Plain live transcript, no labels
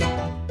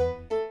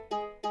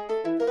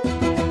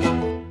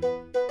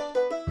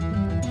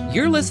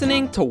You're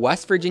listening to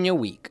West Virginia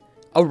Week,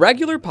 a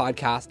regular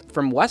podcast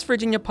from West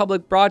Virginia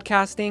Public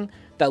Broadcasting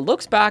that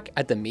looks back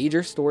at the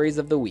major stories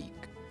of the week.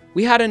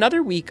 We had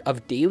another week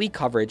of daily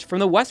coverage from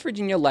the West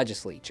Virginia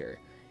legislature.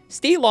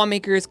 State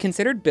lawmakers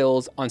considered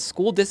bills on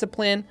school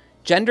discipline,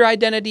 gender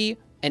identity,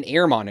 and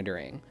air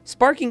monitoring,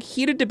 sparking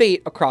heated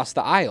debate across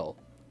the aisle.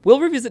 We'll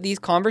revisit these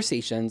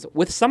conversations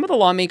with some of the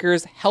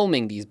lawmakers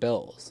helming these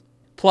bills.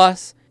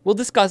 Plus, we'll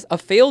discuss a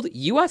failed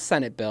U.S.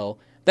 Senate bill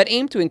that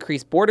aimed to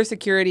increase border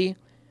security,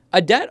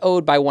 a debt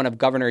owed by one of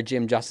Governor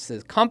Jim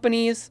Justice's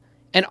companies,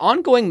 and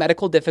ongoing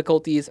medical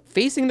difficulties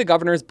facing the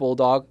governor's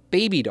bulldog,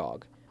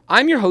 Babydog.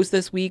 I'm your host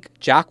this week,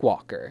 Jack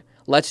Walker.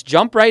 Let's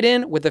jump right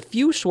in with a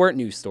few short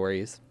news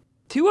stories.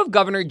 Two of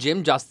Governor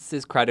Jim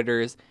Justice's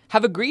creditors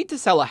have agreed to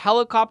sell a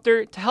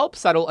helicopter to help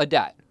settle a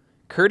debt.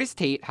 Curtis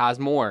Tate has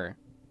more.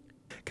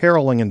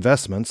 Caroling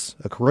Investments,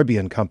 a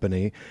Caribbean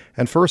company,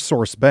 and First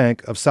Source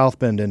Bank of South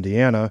Bend,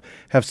 Indiana,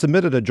 have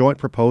submitted a joint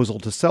proposal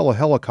to sell a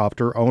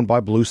helicopter owned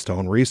by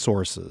Bluestone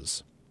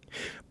Resources.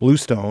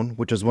 Bluestone,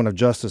 which is one of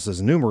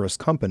Justice's numerous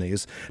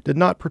companies, did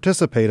not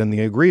participate in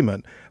the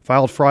agreement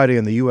filed Friday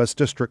in the U.S.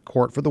 District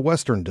Court for the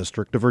Western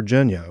District of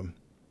Virginia.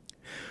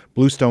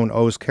 Bluestone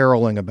owes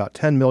Caroling about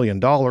 $10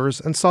 million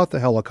and sought the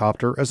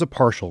helicopter as a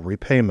partial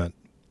repayment.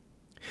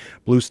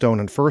 Bluestone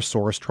and First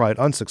Source tried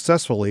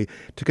unsuccessfully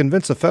to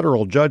convince a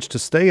federal judge to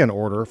stay an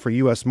order for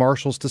U.S.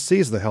 Marshals to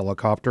seize the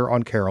helicopter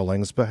on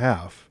Caroling's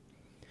behalf.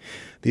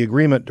 The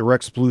agreement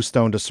directs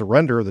Bluestone to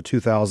surrender the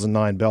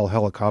 2009 Bell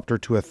helicopter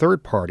to a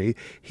third party,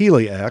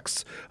 Healy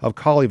X, of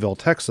Colleyville,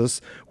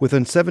 Texas,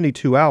 within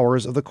 72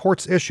 hours of the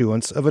court's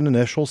issuance of an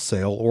initial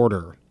sale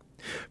order.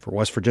 For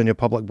West Virginia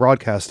Public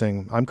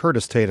Broadcasting, I'm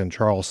Curtis Tate in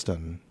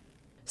Charleston.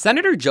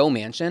 Senator Joe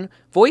Manchin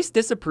voiced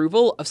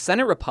disapproval of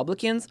Senate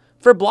Republicans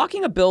for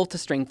blocking a bill to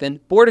strengthen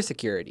border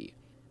security.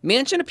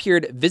 Manchin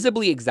appeared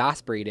visibly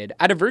exasperated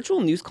at a virtual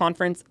news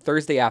conference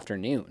Thursday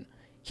afternoon.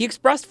 He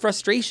expressed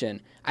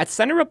frustration at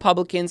Senate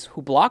Republicans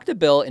who blocked a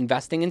bill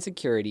investing in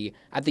security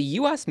at the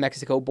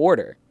U.S.-Mexico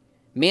border.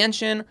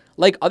 Manchin,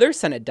 like other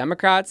Senate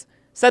Democrats,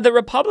 said that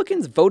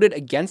Republicans voted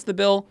against the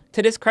bill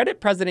to discredit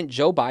President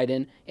Joe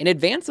Biden in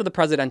advance of the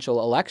presidential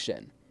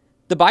election.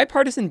 The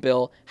bipartisan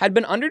bill had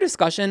been under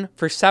discussion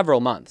for several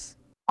months.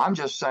 I'm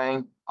just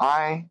saying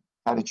I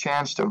had a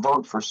chance to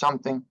vote for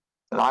something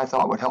that I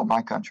thought would help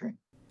my country.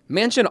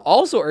 Manchin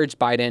also urged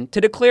Biden to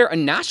declare a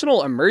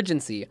national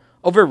emergency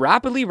over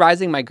rapidly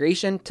rising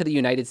migration to the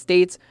United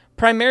States,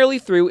 primarily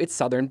through its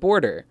southern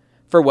border.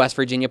 For West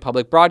Virginia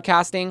Public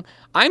Broadcasting,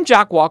 I'm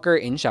Jack Walker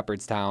in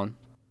Shepherdstown.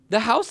 The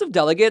House of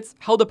Delegates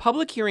held a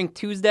public hearing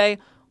Tuesday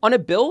on a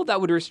bill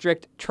that would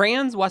restrict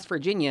trans West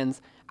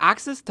Virginians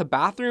access to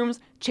bathrooms,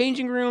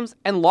 changing rooms,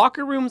 and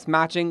locker rooms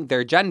matching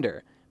their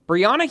gender.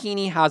 Brianna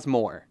Heaney has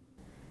more.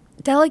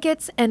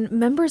 Delegates and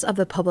members of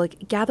the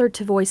public gathered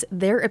to voice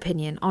their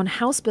opinion on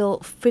House Bill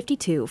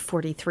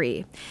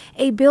 5243,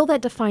 a bill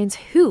that defines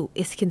who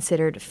is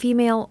considered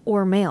female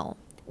or male.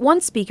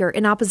 One speaker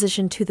in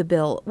opposition to the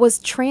bill was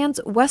trans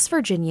West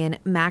Virginian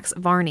Max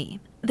Varney.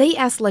 They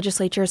asked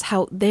legislatures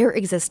how their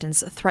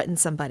existence threatened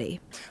somebody.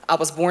 I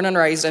was born and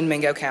raised in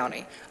Mingo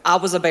County. I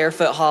was a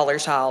barefoot holler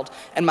child,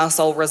 and my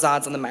soul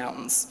resides in the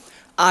mountains.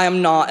 I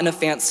am not an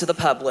offense to the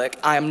public.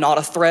 I am not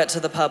a threat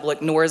to the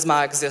public, nor is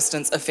my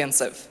existence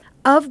offensive.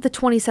 Of the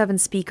 27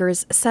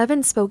 speakers,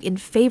 7 spoke in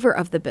favor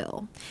of the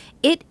bill.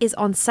 It is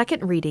on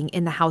second reading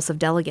in the House of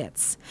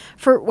Delegates.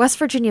 For West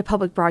Virginia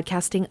Public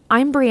Broadcasting,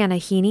 I'm Brianna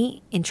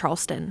Heaney in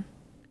Charleston.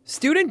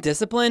 Student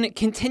discipline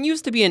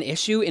continues to be an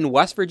issue in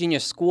West Virginia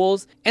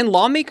schools, and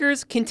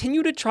lawmakers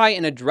continue to try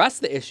and address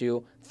the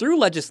issue through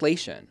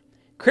legislation.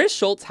 Chris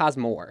Schultz has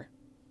more.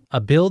 A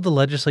bill the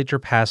legislature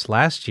passed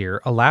last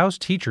year allows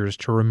teachers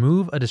to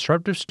remove a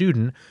disruptive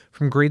student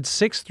from grades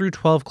 6 through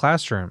 12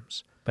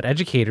 classrooms, but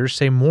educators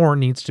say more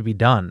needs to be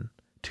done.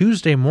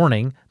 Tuesday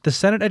morning, the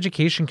Senate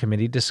Education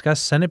Committee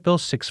discussed Senate Bill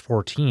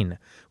 614,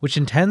 which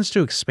intends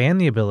to expand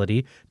the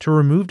ability to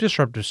remove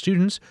disruptive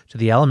students to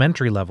the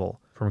elementary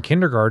level, from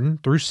kindergarten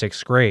through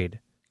 6th grade.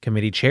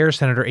 Committee Chair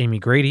Senator Amy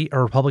Grady, a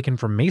Republican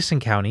from Mason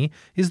County,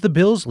 is the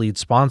bill's lead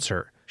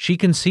sponsor. She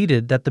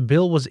conceded that the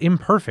bill was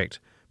imperfect,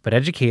 but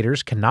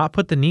educators cannot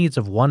put the needs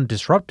of one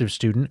disruptive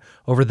student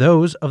over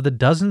those of the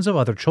dozens of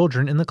other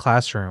children in the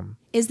classroom.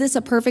 Is this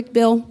a perfect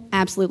bill?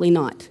 Absolutely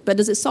not. But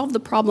does it solve the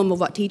problem of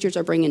what teachers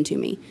are bringing to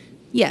me?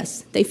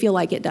 Yes, they feel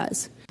like it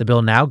does. The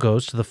bill now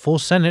goes to the full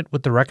Senate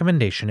with the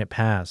recommendation it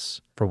pass.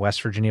 For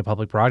West Virginia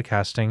Public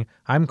Broadcasting,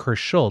 I'm Chris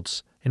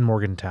Schultz in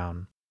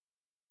Morgantown.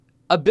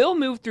 A bill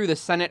moved through the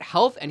Senate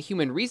Health and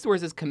Human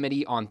Resources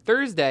Committee on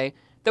Thursday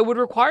that would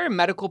require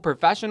medical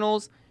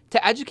professionals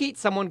to educate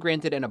someone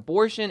granted an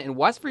abortion in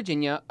West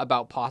Virginia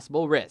about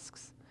possible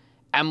risks.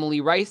 Emily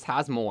Rice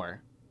has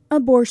more.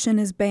 Abortion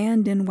is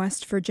banned in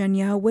West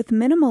Virginia with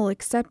minimal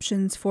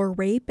exceptions for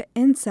rape,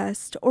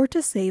 incest, or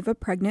to save a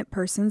pregnant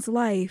person's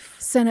life.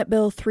 Senate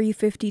Bill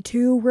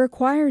 352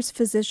 requires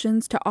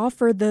physicians to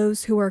offer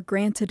those who are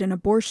granted an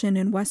abortion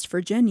in West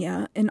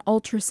Virginia an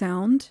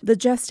ultrasound, the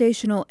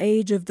gestational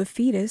age of the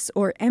fetus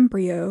or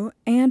embryo,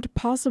 and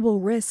possible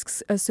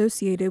risks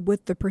associated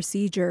with the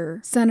procedure.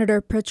 Senator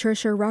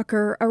Patricia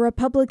Rucker, a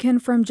Republican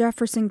from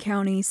Jefferson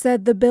County,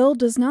 said the bill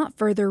does not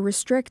further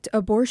restrict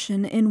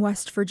abortion in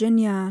West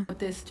Virginia. What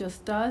this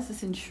just does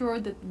is ensure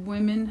that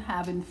women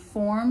have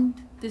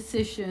informed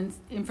decisions,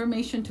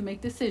 information to make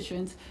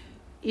decisions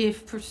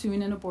if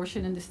pursuing an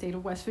abortion in the state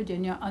of West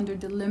Virginia under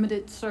the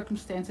limited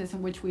circumstances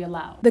in which we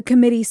allow. The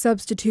committee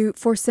substitute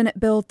for Senate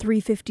Bill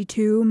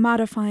 352,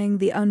 modifying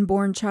the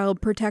Unborn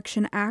Child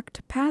Protection Act,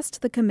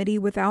 passed the committee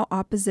without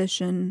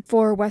opposition.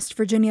 For West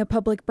Virginia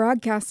Public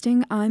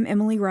Broadcasting, I'm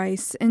Emily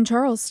Rice in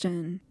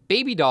Charleston.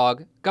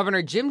 Babydog,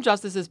 Governor Jim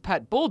Justice's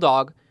pet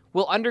bulldog,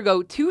 will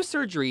undergo 2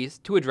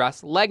 surgeries to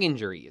address leg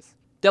injuries.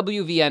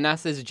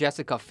 WVNS's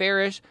Jessica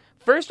Farish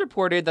first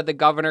reported that the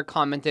governor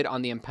commented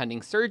on the impending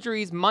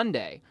surgeries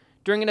Monday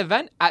during an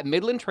event at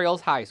Midland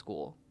Trails High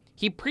School.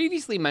 He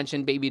previously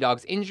mentioned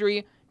Babydog's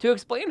injury to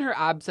explain her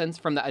absence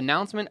from the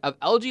announcement of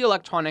LG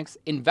Electronics'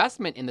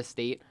 investment in the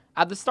state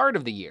at the start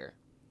of the year.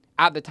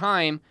 At the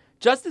time,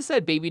 Justice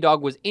said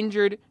Babydog was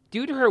injured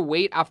due to her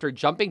weight after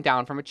jumping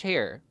down from a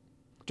chair.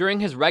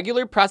 During his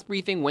regular press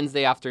briefing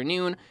Wednesday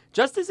afternoon,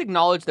 Justice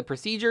acknowledged the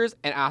procedures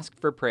and asked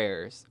for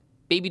prayers.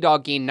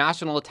 Babydog gained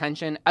national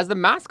attention as the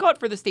mascot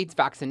for the state's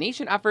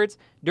vaccination efforts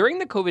during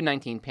the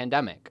COVID-19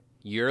 pandemic.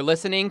 You're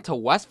listening to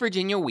West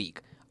Virginia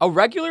Week, a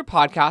regular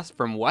podcast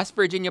from West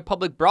Virginia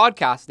Public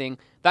Broadcasting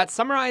that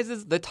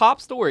summarizes the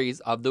top stories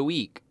of the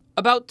week.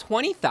 About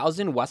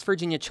 20,000 West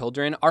Virginia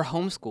children are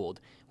homeschooled,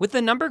 with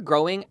the number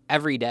growing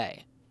every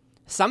day.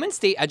 Some in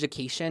state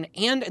education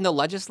and in the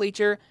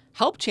legislature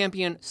help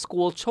champion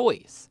school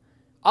choice.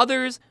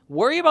 Others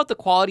worry about the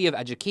quality of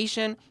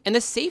education and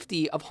the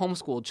safety of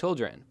homeschooled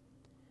children.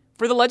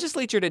 For the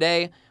legislature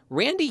today,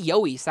 Randy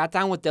Yohe sat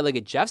down with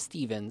Delegate Jeff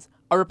Stevens,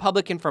 a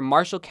Republican from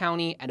Marshall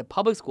County and a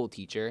public school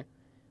teacher,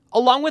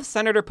 along with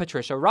Senator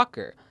Patricia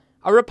Rucker,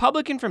 a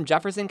Republican from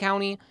Jefferson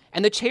County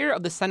and the chair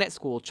of the Senate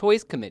School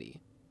Choice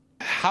Committee.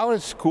 How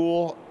is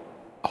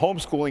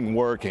homeschooling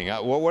working?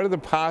 What are the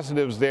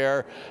positives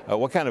there?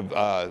 What kind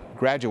of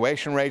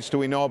graduation rates do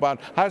we know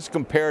about? How does it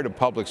compare to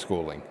public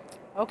schooling?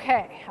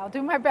 Okay, I'll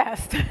do my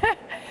best.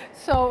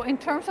 So in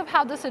terms of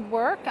how does it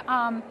work,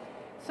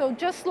 so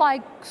just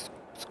like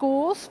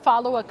schools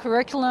follow a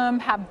curriculum,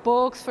 have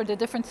books for the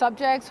different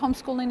subjects,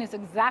 homeschooling is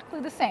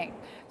exactly the same.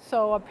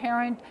 So a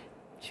parent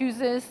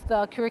chooses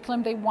the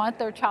curriculum they want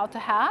their child to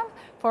have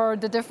for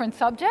the different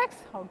subjects.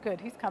 Oh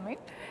good, he's coming.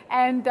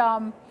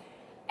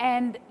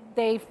 And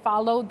they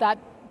follow that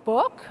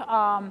book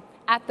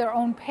at their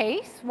own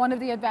pace. One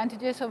of the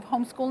advantages of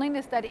homeschooling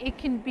is that it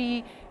can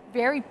be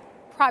very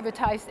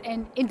privatized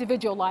and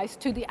individualized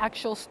to the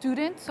actual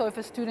student. So if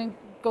a student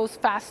goes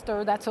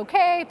faster, that's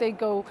okay. If they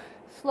go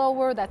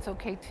slower, that's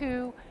okay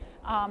too.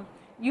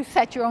 You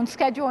set your own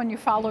schedule and you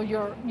follow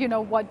your,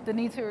 what the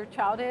needs of your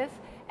child is.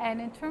 And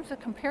in terms of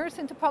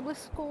comparison to public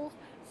schools,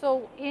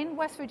 so in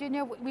West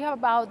Virginia, we have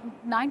about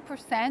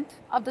 9%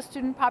 of the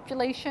student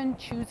population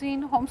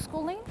choosing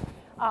homeschooling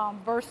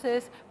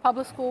versus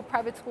public school,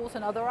 private schools,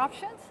 and other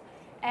options.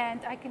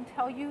 And I can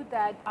tell you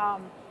that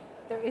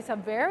there is a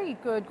very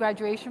good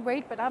graduation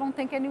rate, but I don't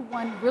think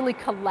anyone really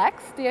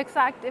collects the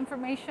exact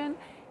information.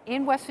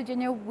 In West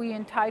Virginia, we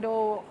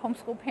entitle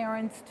homeschool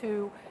parents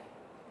to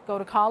go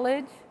to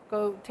college,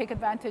 go take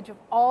advantage of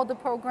all the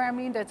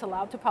programming that's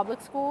allowed to public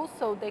schools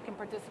so they can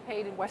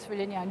participate in West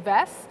Virginia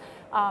Invest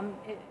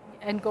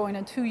and go in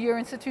a 2-year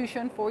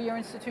institution, 4-year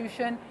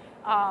institution.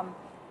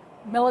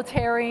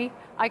 Military,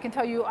 I can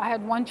tell you I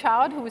had one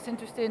child who was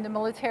interested in the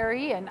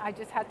military and I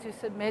just had to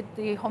submit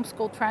the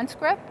homeschool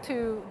transcript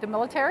to the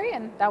military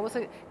and that was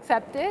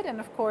accepted. And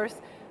of course,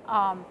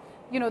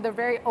 they're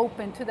very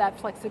open to that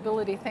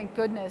flexibility, thank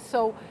goodness.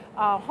 So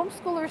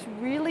homeschoolers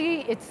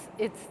really,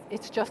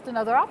 it's just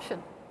another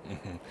option.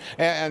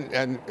 Mm-hmm.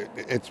 And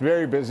it's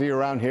very busy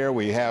around here.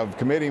 We have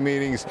committee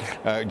meetings.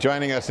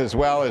 Joining us as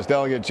well as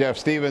Delegate Jeff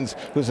Stevens,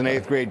 who's an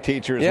 8th grade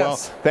teacher as well.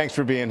 Thanks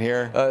for being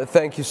here.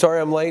 Thank you.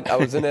 Sorry I'm late. I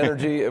was in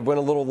energy. It went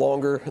a little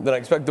longer than I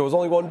expected. There was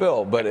only one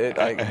bill, but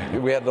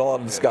we had a lot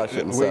of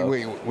discussion. So.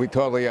 We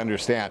totally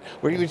understand.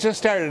 We just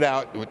started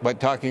out by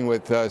talking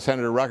with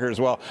Senator Rucker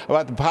as well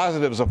about the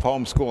positives of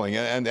homeschooling,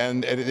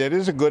 and it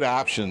is a good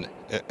option.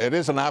 It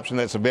is an option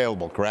that's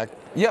available, correct?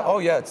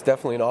 Yeah, it's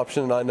definitely an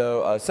option. And I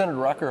know Senator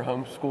Rucker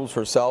homeschools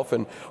herself,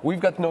 and we've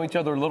got to know each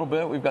other a little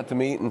bit. We've got to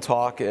meet and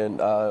talk, and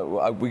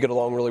we get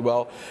along really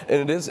well.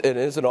 And it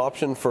is an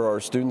option for our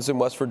students in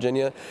West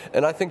Virginia,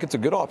 and I think it's a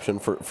good option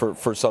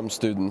for some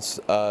students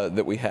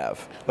that we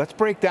have. Let's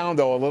break down,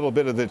 though, a little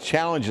bit of the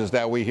challenges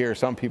that we hear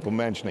some people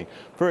mentioning.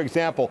 For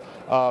example,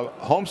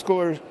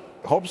 homeschoolers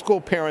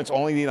homeschool parents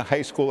only need a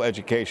high school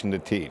education to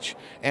teach,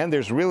 and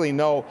there's really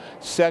no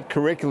set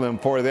curriculum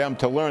for them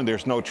to learn.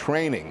 There's no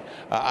training.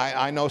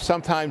 I know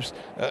sometimes,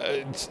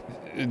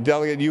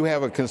 Delegate, you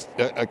have a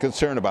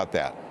concern about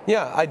that.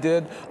 Yeah, I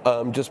did,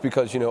 just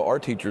because, our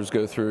teachers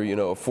go through,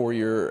 a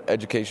 4-year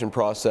education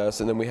process,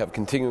 and then we have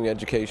continuing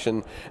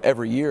education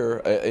every year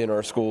in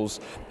our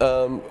schools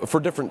for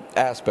different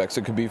aspects.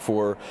 It could be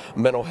for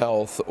mental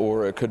health,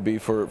 or it could be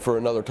for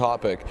another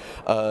topic.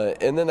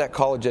 And then that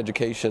college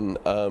education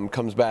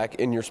comes back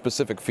in your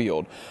specific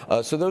field.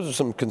 So those are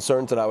some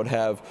concerns that I would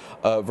have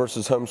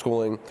versus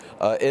homeschooling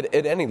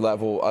at any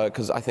level,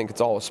 because I think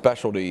it's all a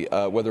specialty,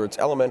 whether it's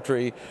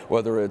elementary,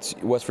 whether it's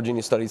West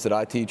Virginia studies that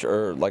I teach,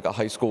 or like a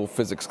high school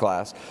physics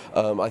class.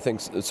 I think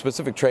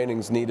specific training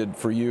is needed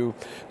for you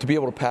to be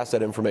able to pass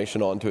that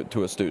information on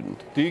to a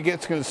student. Do you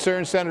get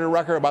concerned, Senator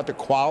Rucker, about the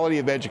quality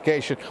of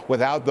education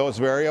without those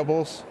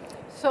variables?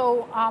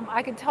 So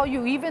I can tell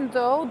you, even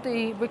though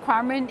the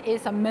requirement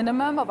is a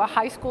minimum of a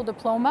high school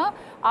diploma,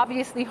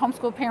 obviously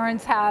homeschool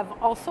parents have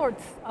all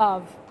sorts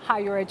of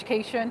higher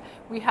education.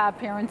 We have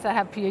parents that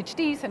have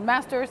PhDs and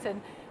masters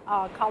and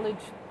college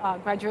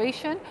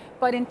graduation,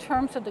 but in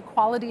terms of the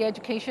quality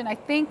education, I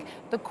think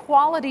the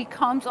quality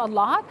comes a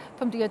lot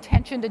from the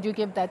attention that you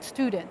give that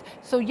student.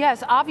 So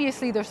yes,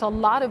 obviously there's a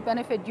lot of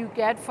benefit you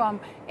get from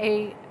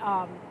an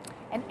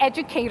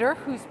educator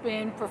who's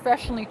been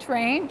professionally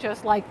trained,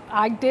 just like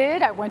I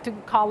did. I went to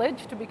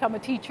college to become a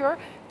teacher,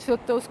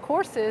 took those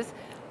courses,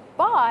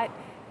 but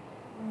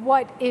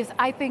what is,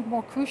 I think,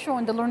 more crucial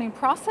in the learning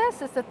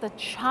process is that the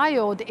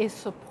child is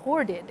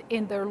supported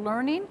in their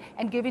learning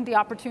and given the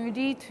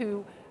opportunity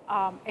to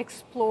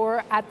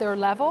explore at their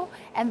level.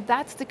 And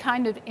that's the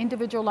kind of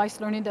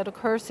individualized learning that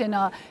occurs in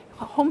a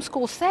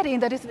homeschool setting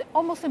that is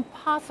almost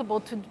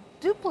impossible to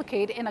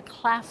duplicate in a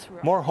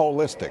classroom. More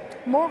holistic.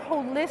 More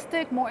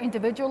holistic, more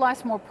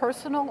individualized, more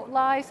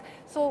personalized.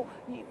 So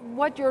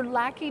what you're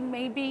lacking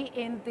maybe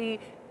in the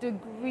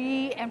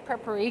degree and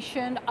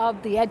preparation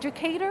of the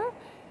educator,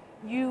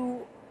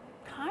 you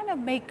kind of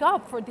make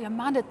up for the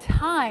amount of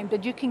time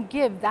that you can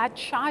give that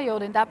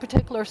child in that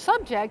particular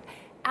subject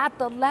at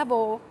the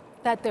level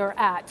that they're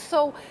at.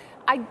 So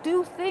I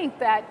do think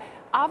that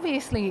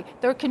obviously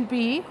there can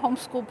be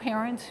homeschool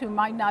parents who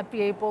might not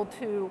be able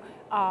to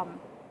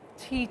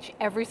teach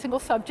every single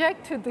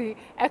subject to the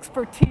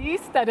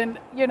expertise that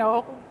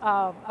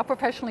a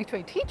professionally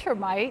trained teacher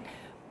might,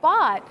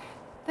 but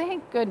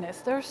thank goodness,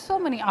 there are so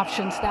many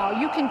options now.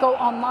 You can go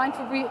online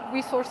for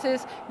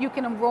resources, you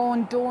can enroll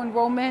in dual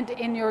enrollment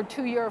in your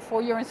 2-year or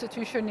 4-year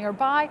institution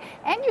nearby,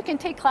 and you can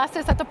take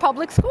classes at the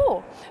public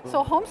school.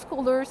 So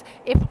homeschoolers,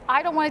 if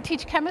I don't want to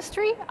teach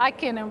chemistry, I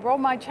can enroll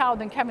my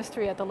child in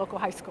chemistry at the local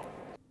high school.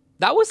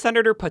 That was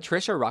Senator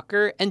Patricia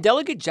Rucker and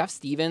Delegate Jeff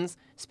Stevens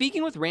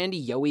speaking with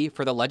Randy Yohe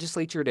for the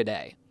legislature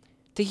today.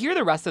 To hear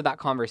the rest of that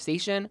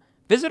conversation,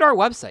 visit our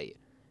website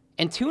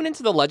and tune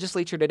into the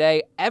legislature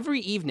today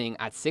every evening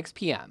at 6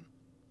 p.m.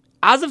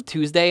 As of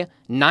Tuesday,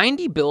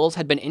 90 bills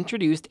had been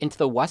introduced into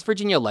the West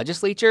Virginia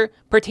legislature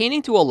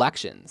pertaining to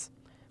elections.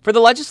 For the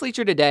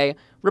legislature today,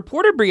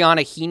 reporter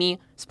Brianna Heaney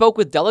spoke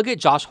with Delegate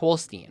Josh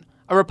Holstein,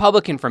 a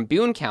Republican from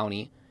Boone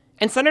County,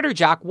 and Senator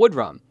Jack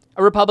Woodrum,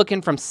 a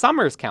Republican from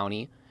Summers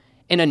County,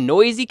 in a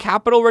noisy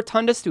Capitol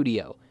Rotunda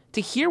studio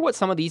to hear what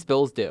some of these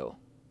bills do.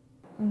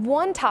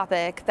 One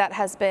topic that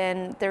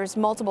there's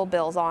multiple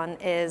bills on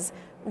is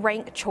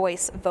ranked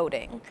choice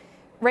voting.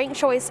 Ranked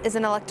choice is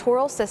an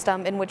electoral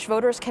system in which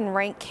voters can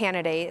rank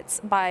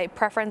candidates by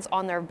preference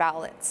on their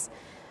ballots.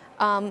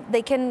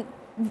 They can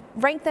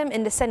rank them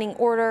in descending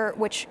order,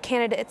 which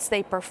candidates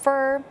they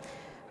prefer.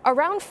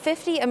 Around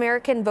 50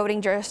 American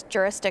voting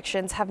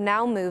jurisdictions have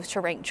now moved to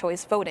ranked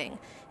choice voting,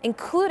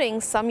 including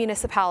some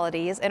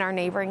municipalities in our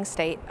neighboring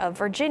state of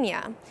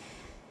Virginia.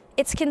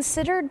 It's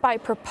considered by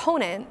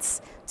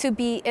proponents to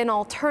be an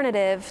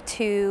alternative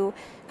to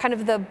kind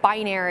of the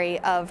binary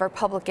of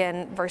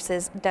Republican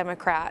versus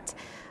Democrat,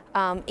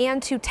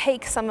 and to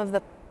take some of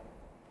the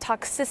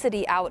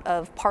toxicity out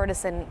of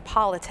partisan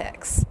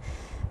politics.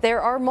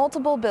 There are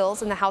multiple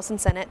bills in the House and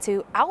Senate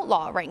to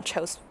outlaw ranked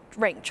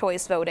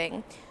choice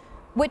voting,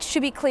 which, to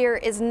be clear,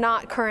 is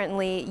not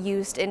currently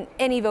used in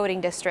any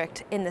voting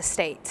district in the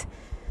state.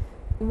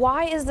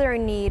 Why is there a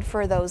need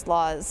for those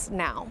laws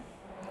now?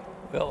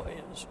 Well,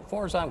 as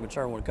far as I'm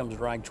concerned, when it comes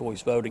to ranked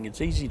choice voting,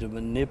 it's easy to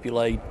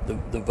manipulate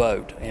the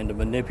vote and to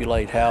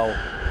manipulate how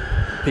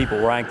people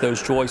rank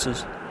those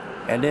choices.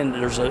 And then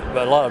there's a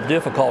lot of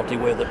difficulty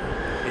with it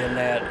in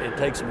that it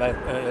takes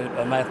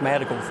a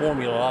mathematical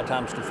formula a lot of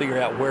times to figure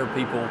out where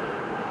people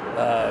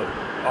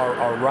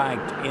are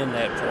ranked in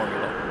that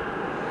formula.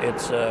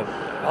 It's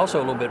also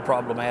a little bit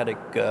problematic.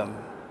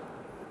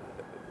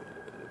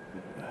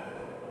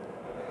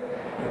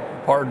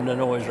 Pardon the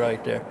noise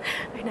right there.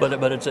 But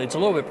it's a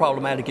little bit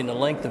problematic in the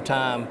length of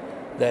time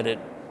that it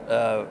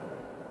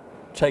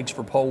takes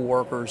for poll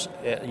workers,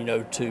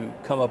 to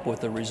come up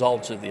with the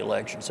results of the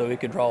election. So it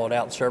could draw it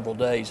out several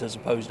days as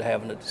opposed to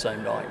having it the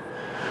same night.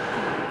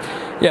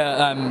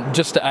 Yeah,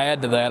 just to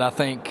add to that, I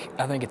think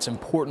it's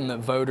important that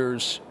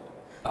voters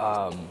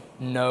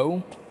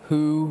know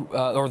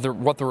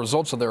what the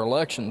results of their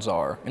elections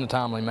are in a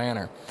timely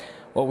manner.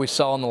 What we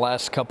saw in the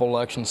last couple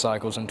election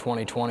cycles in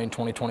 2020 and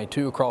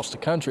 2022 across the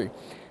country,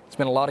 it's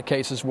been a lot of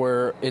cases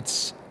where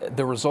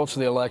the results of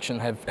the election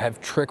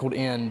have trickled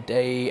in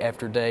day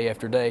after day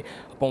after day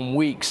upon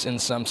weeks in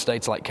some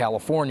states like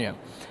California.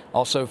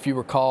 Also, if you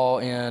recall,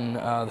 in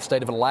the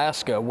state of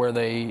Alaska, where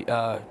they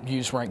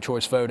used ranked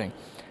choice voting,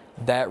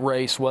 that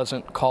race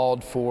wasn't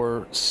called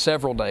for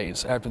several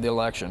days after the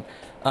election.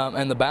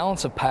 And the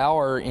balance of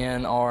power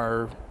in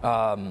our,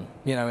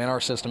 in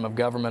our system of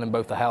government in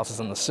both the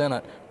houses and the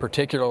Senate,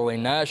 particularly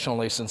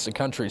nationally, since the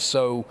country's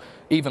so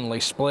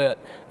evenly split,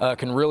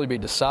 can really be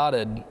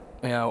decided,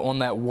 on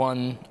that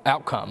one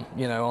outcome,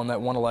 on that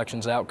one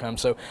election's outcome.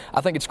 So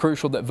I think it's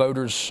crucial that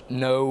voters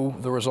know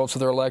the results of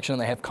their election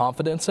and they have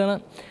confidence in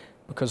it,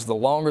 because the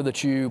longer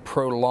that you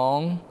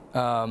prolong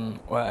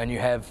and you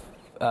have,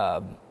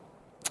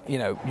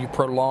 you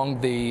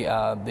prolong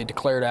the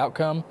declared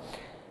outcome,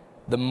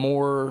 the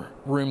more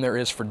room there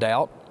is for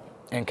doubt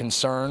and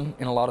concern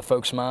in a lot of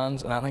folks'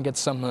 minds. And I think it's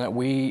something that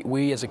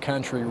we as a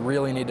country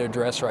really need to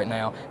address right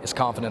now, is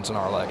confidence in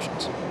our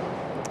elections.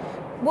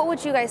 What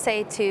would you guys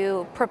say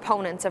to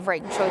proponents of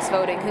ranked choice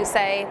voting who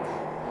say,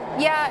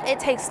 yeah, it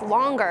takes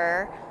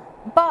longer,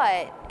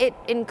 but it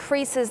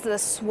increases the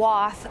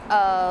swath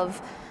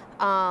of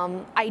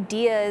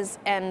ideas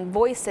and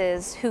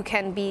voices who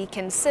can be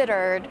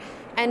considered,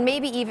 and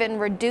maybe even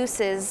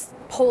reduces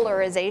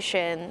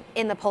polarization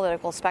in the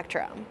political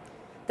spectrum?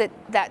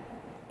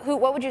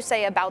 What would you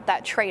say about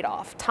that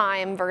trade-off,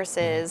 time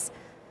versus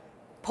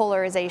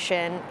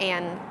polarization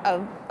and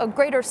a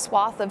greater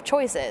swath of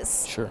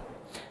choices? Sure.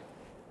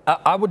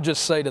 I would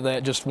just say to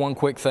that, just one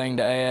quick thing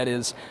to add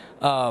is,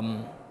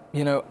 I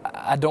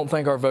don't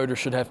think our voters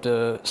should have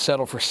to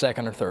settle for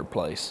second or third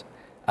place.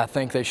 I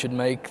think they should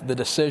make the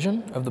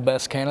decision of the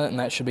best candidate, and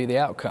that should be the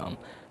outcome.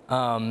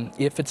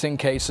 If it's in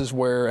cases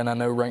where, and I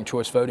know ranked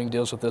choice voting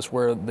deals with this,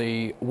 where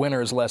the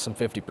winner is less than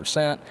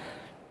 50%,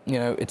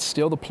 it's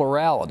still the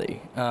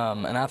plurality.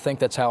 And I think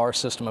that's how our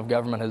system of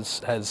government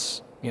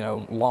has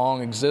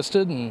long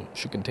existed and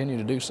should continue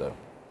to do so.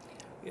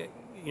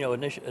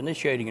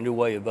 Initiating a new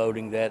way of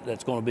voting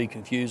that's going to be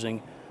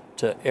confusing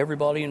to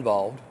everybody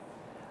involved.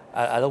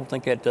 I don't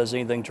think that does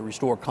anything to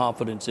restore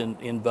confidence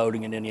in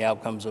voting and in the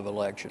outcomes of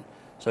election.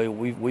 So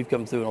we've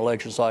come through an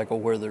election cycle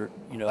where there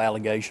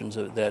allegations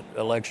that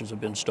elections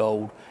have been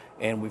stolen,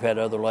 and we've had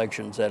other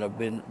elections that have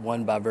been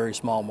won by very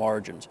small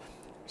margins.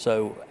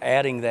 So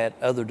adding that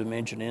other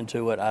dimension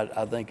into it,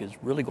 I think is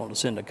really going to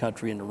send the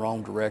country in the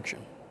wrong direction.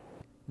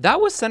 That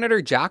was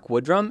Senator Jack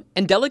Woodrum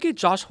and Delegate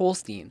Josh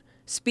Holstein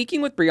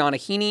speaking with Brianna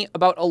Heaney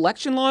about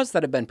election laws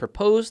that have been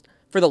proposed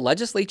for the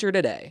legislature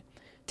today.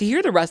 To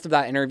hear the rest of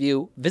that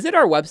interview, visit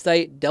our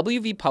website,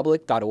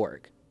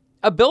 wvpublic.org.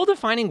 A bill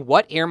defining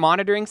what air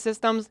monitoring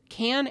systems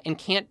can and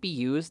can't be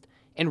used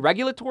in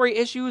regulatory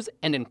issues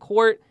and in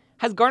court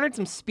has garnered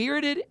some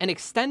spirited and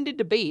extended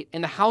debate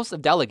in the House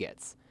of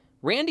Delegates.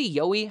 Randy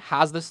Yohe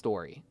has the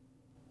story.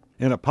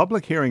 In a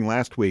public hearing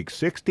last week,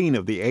 16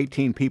 of the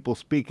 18 people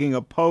speaking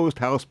opposed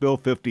House Bill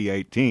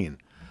 5018.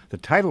 The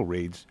title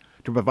reads,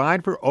 "To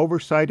provide for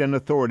oversight and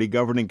authority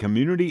governing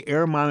community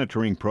air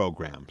monitoring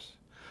programs."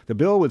 The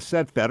bill would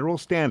set federal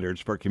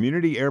standards for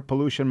community air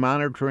pollution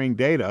monitoring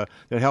data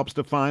that helps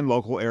define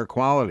local air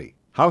quality.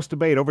 House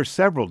debate over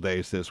several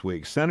days this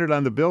week centered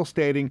on the bill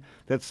stating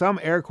that some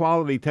air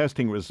quality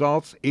testing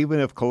results, even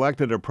if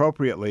collected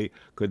appropriately,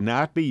 could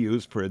not be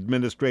used for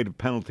administrative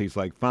penalties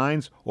like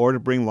fines or to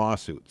bring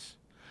lawsuits.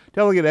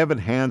 Delegate Evan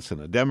Hansen,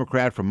 a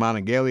Democrat from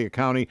Monongalia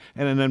County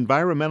and an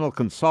environmental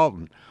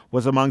consultant,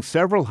 was among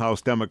several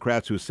House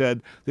Democrats who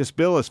said this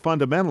bill is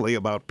fundamentally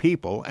about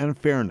people and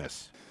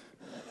fairness.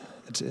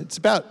 It's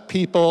about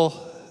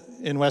people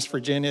in West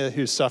Virginia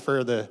who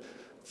suffer the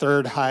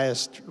third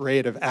highest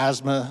rate of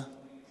asthma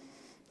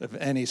of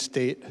any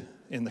state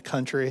in the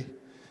country.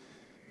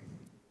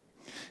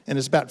 And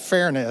it's about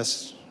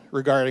fairness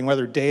regarding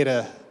whether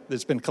data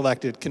that's been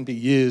collected can be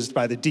used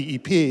by the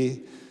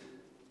DEP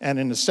and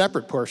in a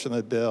separate portion of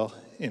the bill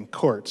in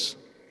courts.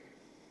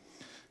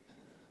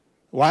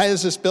 Why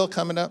is this bill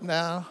coming up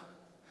now?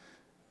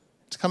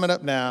 It's coming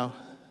up now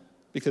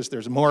because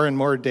there's more and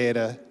more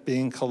data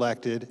being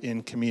collected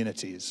in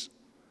communities.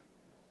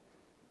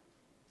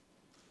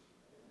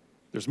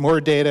 There's more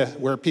data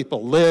where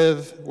people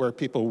live, where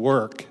people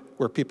work,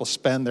 where people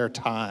spend their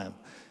time.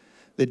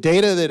 The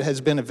data that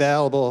has been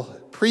available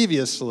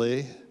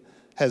previously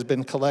has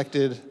been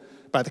collected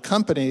by the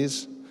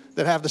companies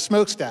that have the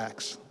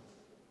smokestacks.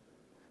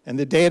 And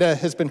the data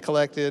has been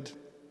collected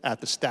at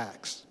the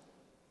stacks,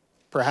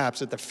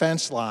 perhaps at the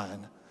fence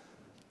line,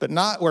 but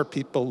not where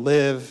people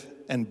live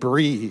and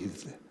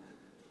breathe.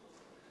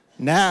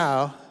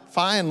 Now,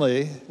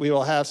 finally, we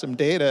will have some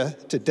data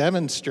to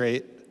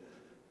demonstrate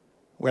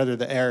whether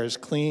the air is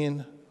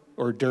clean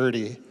or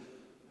dirty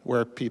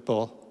where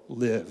people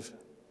live.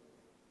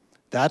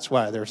 That's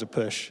why there's a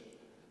push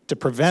to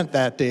prevent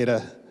that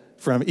data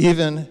from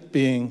even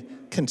being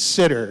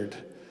considered.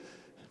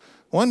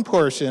 One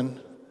portion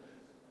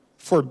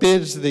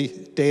forbids the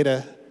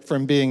data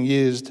from being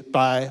used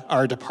by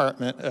our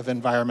Department of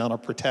Environmental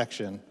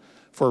Protection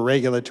for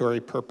regulatory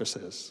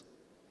purposes.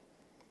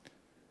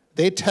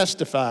 They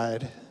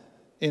testified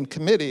in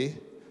committee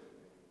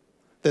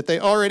that they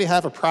already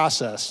have a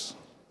process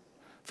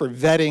for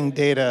vetting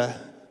data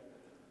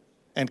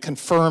and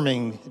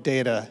confirming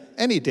data,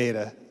 any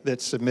data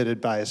that's submitted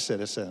by a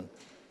citizen.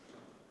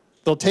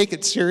 They'll take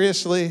it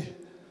seriously,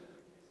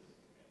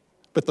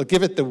 but they'll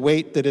give it the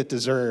weight that it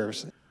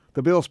deserves.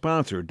 The bill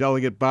sponsor,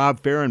 Delegate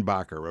Bob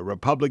Fehrenbacher, a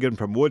Republican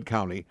from Wood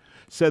County,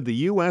 said the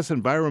U.S.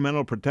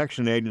 Environmental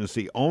Protection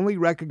Agency only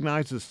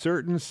recognizes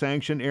certain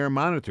sanctioned air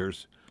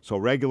monitors, so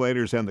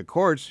regulators and the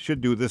courts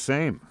should do the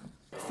same.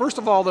 First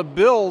of all, the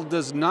bill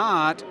does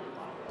not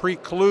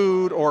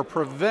preclude or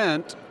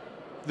prevent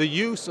the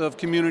use of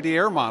community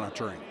air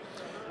monitoring.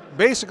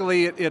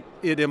 Basically,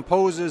 it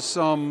imposes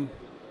some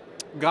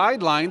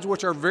guidelines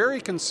which are very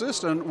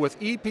consistent with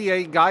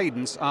EPA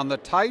guidance on the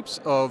types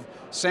of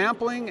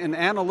sampling and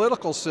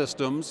analytical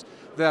systems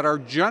that are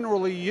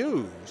generally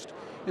used.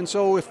 And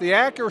so if the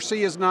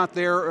accuracy is not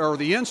there, or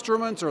the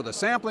instruments or the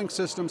sampling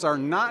systems are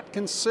not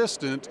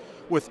consistent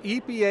with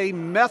EPA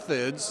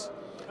methods,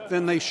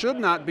 then they should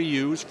not be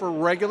used for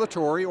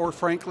regulatory or,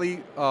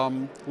 frankly,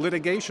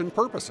 litigation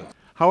purposes.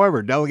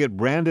 However, Delegate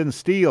Brandon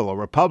Steele, a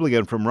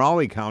Republican from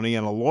Raleigh County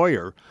and a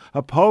lawyer,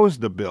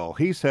 opposed the bill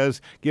he says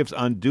gives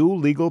undue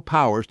legal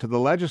powers to the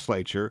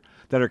legislature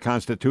that are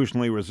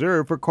constitutionally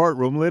reserved for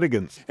courtroom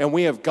litigants. And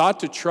we have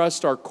got to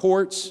trust our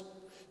courts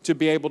to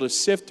be able to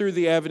sift through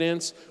the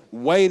evidence,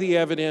 weigh the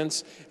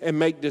evidence, and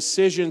make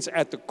decisions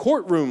at the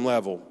courtroom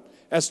level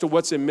as to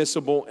what's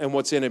admissible and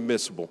what's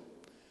inadmissible.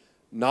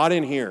 Not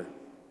in here.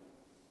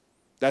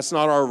 That's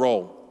not our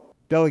role.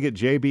 Delegate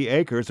J.B.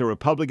 Akers, a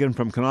Republican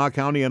from Kanawha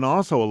County and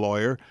also a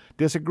lawyer,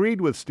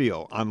 disagreed with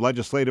Steele on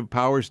legislative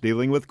powers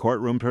dealing with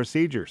courtroom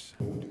procedures.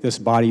 This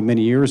body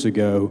many years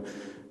ago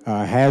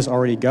has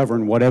already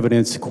governed what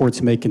evidence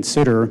courts may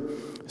consider,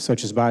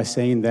 such as by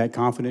saying that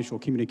confidential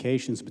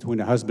communications between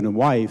a husband and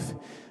wife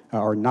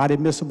are not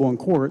admissible in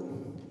court,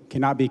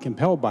 cannot be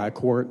compelled by a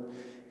court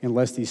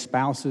unless the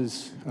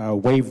spouses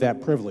waive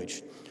that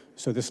privilege.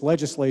 So this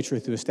legislature,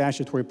 through a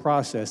statutory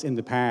process in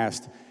the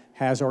past,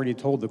 has already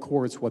told the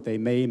courts what they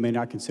may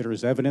not consider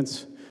as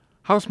evidence.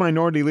 House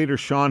Minority Leader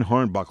Sean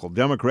Hornbuckle,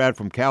 Democrat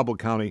from Cabell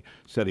County,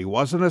 said he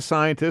wasn't a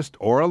scientist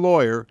or a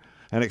lawyer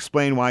and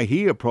explained why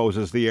he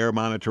opposes the air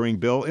monitoring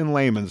bill in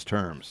layman's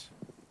terms.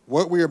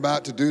 What we're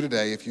about to do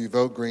today, if you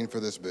vote green for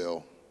this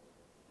bill,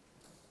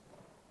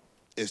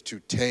 is to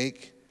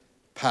take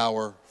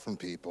power from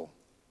people,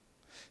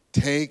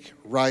 take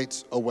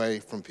rights away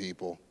from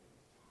people.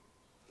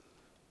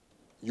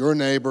 Your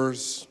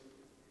neighbors,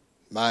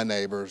 my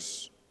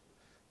neighbors,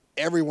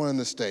 everyone in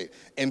the state,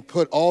 and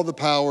put all the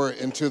power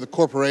into the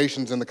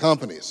corporations and the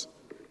companies.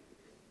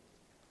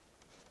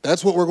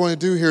 That's what we're going to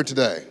do here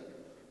today.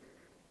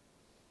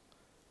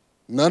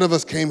 None of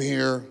us came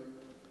here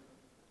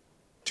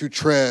to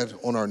tread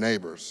on our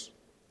neighbors.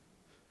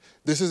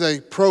 This is a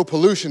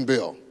pro-pollution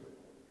bill.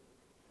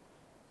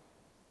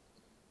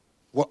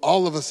 What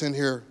all of us in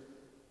here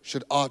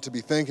ought to be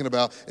thinking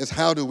about is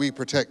how do we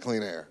protect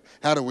clean air?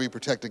 How do we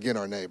protect, again,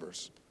 our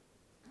neighbors?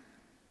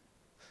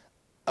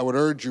 I would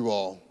urge you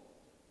all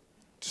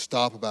to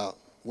stop about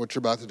what you're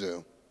about to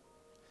do.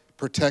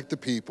 Protect the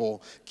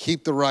people,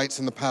 keep the rights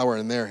and the power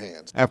in their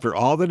hands. After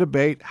all the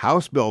debate,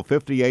 House Bill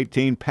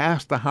 5018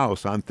 passed the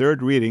House on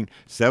third reading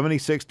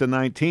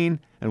 76-19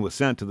 and was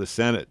sent to the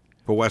Senate.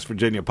 For West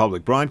Virginia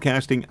Public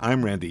Broadcasting,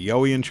 I'm Randy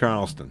Yohe in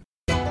Charleston.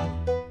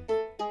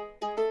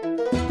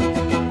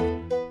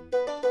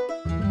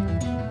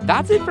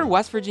 That's it for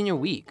West Virginia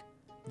Week.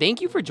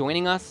 Thank you for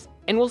joining us,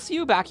 and we'll see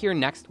you back here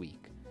next week.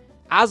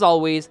 As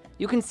always,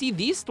 you can see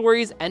these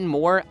stories and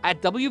more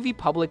at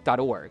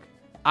wvpublic.org.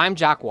 I'm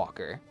Jack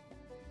Walker.